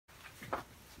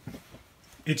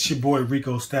It's your boy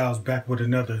Rico Styles back with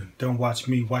another Don't Watch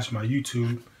Me, Watch My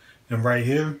YouTube. And right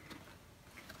here,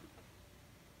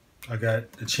 I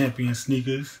got the Champion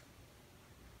sneakers.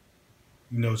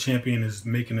 You know, Champion is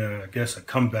making I guess a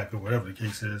comeback or whatever the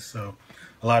case is. So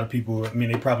a lot of people, I mean,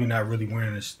 they probably not really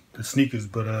wearing the sneakers,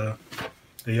 but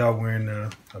they are wearing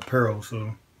the apparel.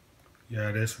 So yeah,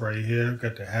 this right here,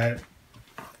 got the hat.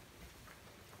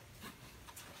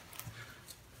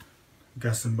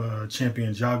 Got some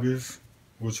Champion joggers,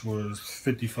 which was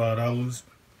 $55,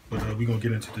 but we're gonna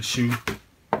get into the shoe.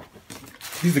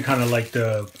 These are kind of like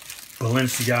the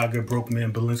Balenciaga, broke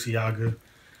man Balenciaga,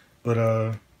 but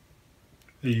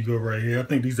here you go right here. I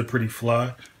think these are pretty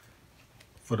fly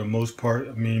for the most part.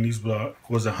 I mean, these was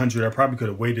 100. I probably could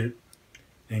have waited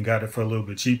and got it for a little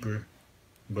bit cheaper,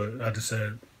 but I just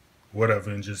said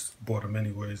whatever and just bought them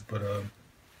anyways. But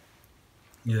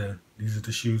yeah, these are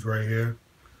the shoes right here.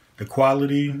 The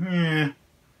quality,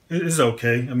 it's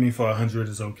okay. I mean, for 100,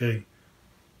 it's okay.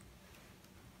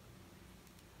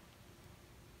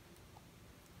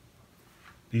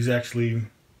 These actually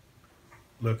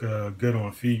look good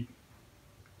on feet.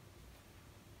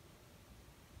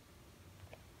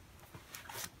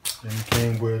 And it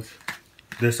came with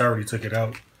this. I already took it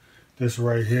out. This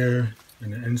right here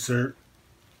in the insert.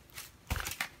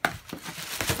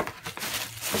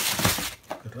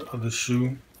 Got the other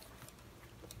shoe.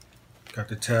 Got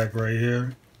the tag right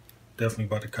here. Definitely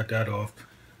about to cut that off.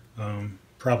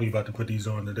 Probably about to put these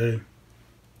on today.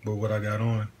 But what I got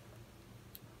on.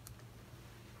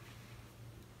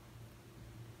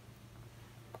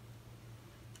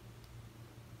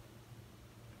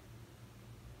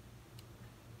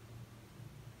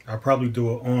 I'll probably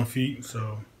do it on feet,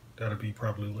 so that'll be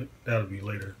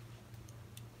later.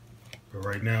 But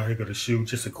right now, here go the shoe.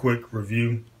 Just a quick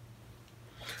review.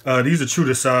 These are true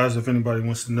to size if anybody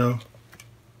wants to know.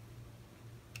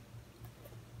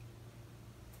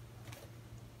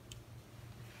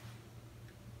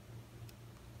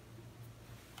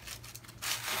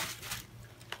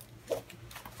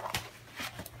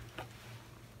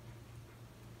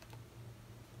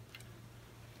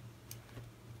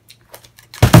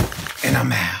 And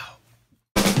I'm out.